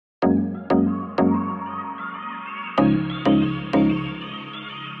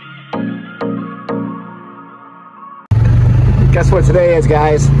Guess what today is,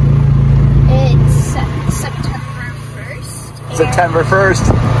 guys? It's September 1st. September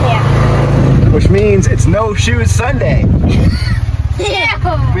 1st. Yeah. Which means it's No Shoes Sunday.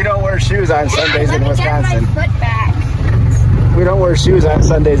 Yeah. We don't wear shoes on Sundays in Wisconsin. Let me get my foot back. We don't wear shoes on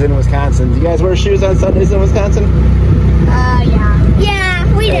Sundays in Wisconsin. Do you guys wear shoes on Sundays in Wisconsin? Yeah.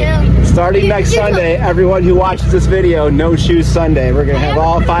 Yeah, we do. Starting next Sunday, everyone who watches this video, No Shoes Sunday. We're going to have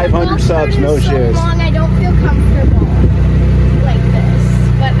all 500 subs, no shoes. So long, I don't feel comfortable like this.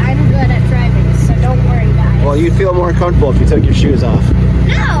 But I'm good at driving, so don't worry, guys. Well, you'd feel more comfortable if you took your shoes off.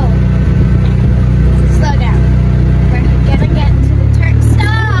 No! Slow down. We're gonna get to the turn.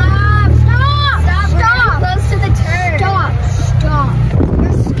 Stop! Stop! Stop! Stop! We're close to the turn. Stop! Stop!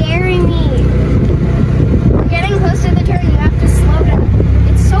 You're scaring me. We're getting close to the turn. You have to slow down.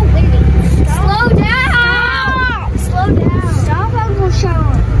 It's so windy. Stop. Slow down! Stop. Slow down. Stop, Uncle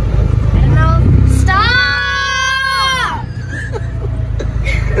Sean. I don't know. Stop!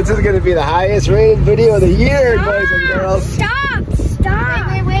 This is going to be the highest rated video of the year, boys and girls. Stop!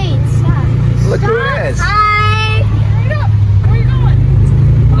 Stop! Wait, stop. Look who it is. Hi! Where are you going?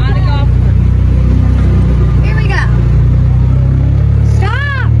 On the golf cart. Here we go.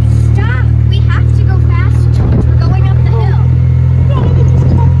 Stop! Stop! We have to go fast, George. We're going up the hill.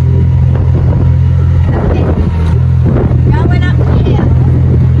 Okay. Going up the hill.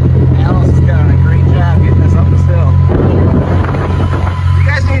 Alice has done a great job getting us up the hill. You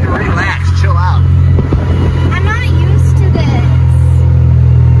guys need to relax, chill out. I'm not used to this.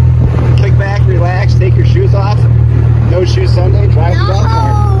 Kick back, relax, take your shoes off. No Shoes Sunday, drive the golf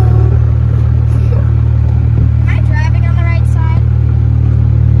cart. Am I driving on the right side?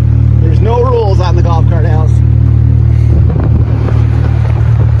 There's no rules on the golf cart, Alice. Oh,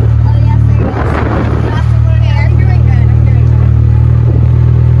 yes, there is. You have to learn it. I'm doing good. I'm doing good.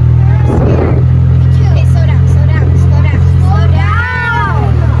 I'm scared. Me too. Okay, slow down, slow down, slow down, slow down!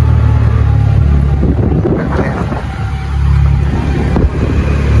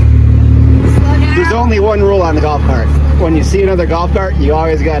 Slow down. There's only one rule on the golf cart. When you see another golf cart, you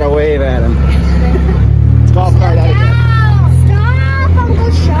always gotta wave at them. It's golf cart etiquette. Stop,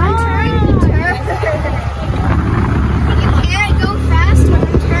 Uncle Sean! I'm trying to turn. You can't go fast when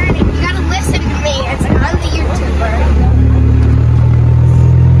I'm turning. You gotta listen to me. It's on the YouTuber.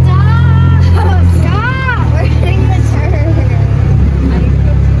 Stop! Stop! We're hitting the turn.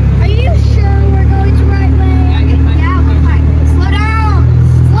 Are you sure we're going the right way? Yeah, we're fine. Slow down!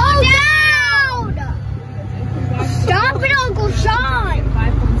 Slow down! Stop it, Uncle Sean!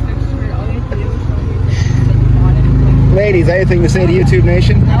 5 points extra. All you have to do is Ladies, anything to say to YouTube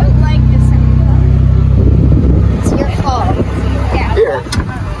Nation? I don't like this anymore. It's your fault. Yeah. Here.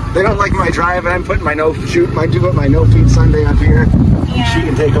 They don't like my drive, and I'm putting my no feet Sunday up here. Yeah. She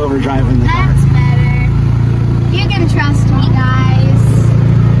can take over driving the car. That's better. You can trust me, guys.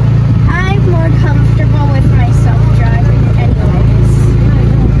 I'm more comfortable with myself driving anyways.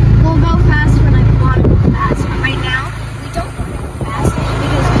 We'll go fast when I want to go fast, but right now, we don't want to go fast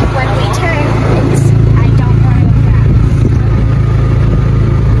because when we turn, I don't want to go fast.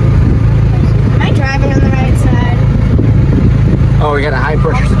 Am I driving on the right side? Oh, we got a high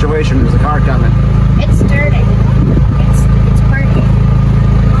pressure situation. There's a car coming. It's dirty. It's burning.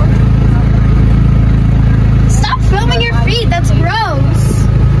 Stop filming your feet. That's gross.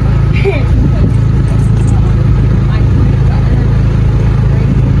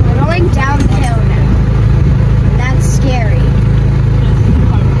 We're going downhill now. That's scary.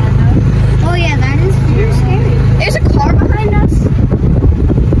 Oh yeah, that is very scary. There's a car behind us.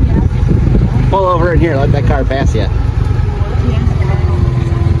 Pull over in here. Let that car pass you.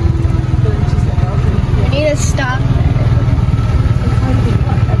 We need to stop.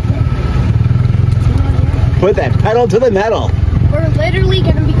 Put that pedal to the metal. We're literally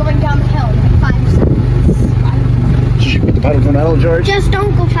going to be going down the hill in like 5 seconds. Put the pedal to the metal, George. Just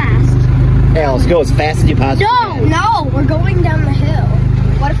don't go fast. Hey, let's go as fast as you possibly can. No, we're going down the hill.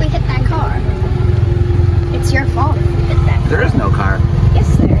 What if we hit that car? It's your fault if we hit that car. There is no car.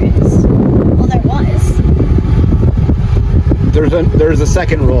 Yes, there is. Well, there was. There's a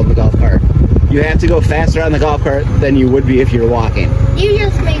second rule in the golf cart. You have to go faster on the golf cart than you would be if you're walking. You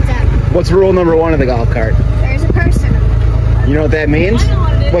just made that up. What's rule number 1 of the golf cart? There's a person. You know what that means? I know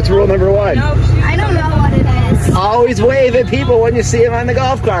what it is. What's rule number 1? No, she's I don't know what it is. Always wave at people when you see them on the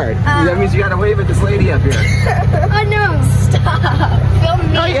golf cart. That means you gotta wave at this lady up here. Oh no, stop. Film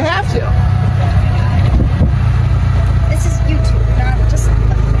me. No, you have to. This is YouTube, not just a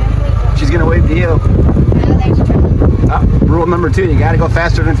family. She's gonna wave to you. Oh, there's trouble. Rule number 2, you gotta go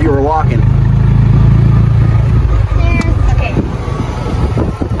faster than if you were walking. Okay.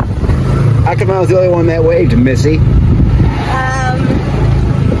 How come I was the only one that waved, Missy?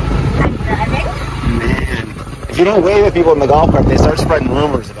 If you don't wave at people in the golf cart, they start spreading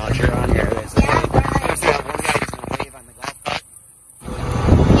rumors about you on here. They say, "Hey, you see that one guy who's gonna wave on the golf cart?"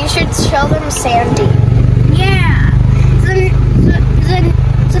 You should show them Sandy. Yeah.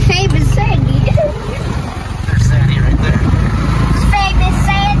 The famous Sandy. There's Sandy right there. Famous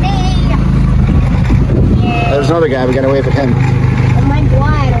Sandy. Yeah. There's another guy. We gotta wave at him. Oh my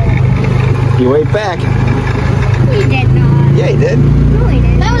God. He waved back. He did not. Yeah, he did. No, he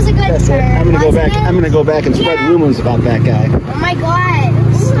didn't. That was a good That's it. turn. I'm gonna go wasn't back. it? I'm gonna go back and spread rumors about that guy. Oh my God.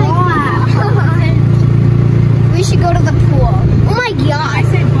 Stop. We should go to the pool. Oh my I God.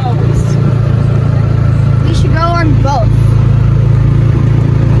 said boats. We should go on both.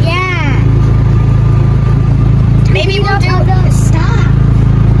 Yeah. Maybe we'll do. Stop.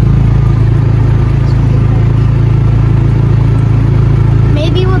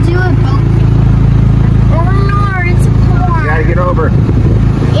 Maybe we'll do a boat. Oh no, it's a car. You gotta get over.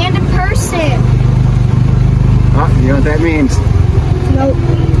 And a person. Oh, you know what that means? Nope.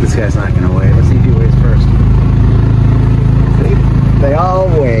 This guy's not gonna wave. Let's see if he waves first. See? They all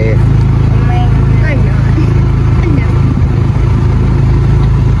wave. I'm not.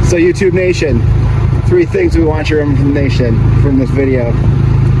 So YouTube Nation, 3 things we want your information from this video.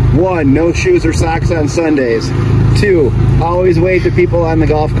 1, no shoes or socks on Sundays. 2, always wave to people on the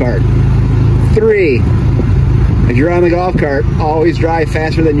golf cart. 3, if you're on the golf cart, always drive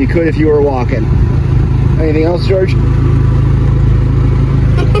faster than you could if you were walking. Anything else, George?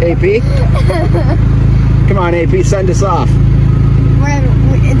 AP? Come on, AP, send us off.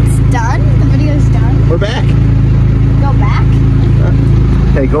 It's done? The video's done? We're back. Go back?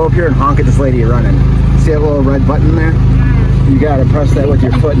 Hey, go up here and honk at this lady running. See that little red button there? You gotta press that with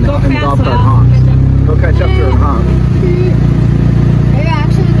your foot and the golf cart honks. Go catch up to her and honk. They're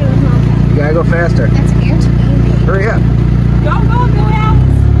actually doing honk. You gotta go faster. That's entertaining. Hurry up. Don't go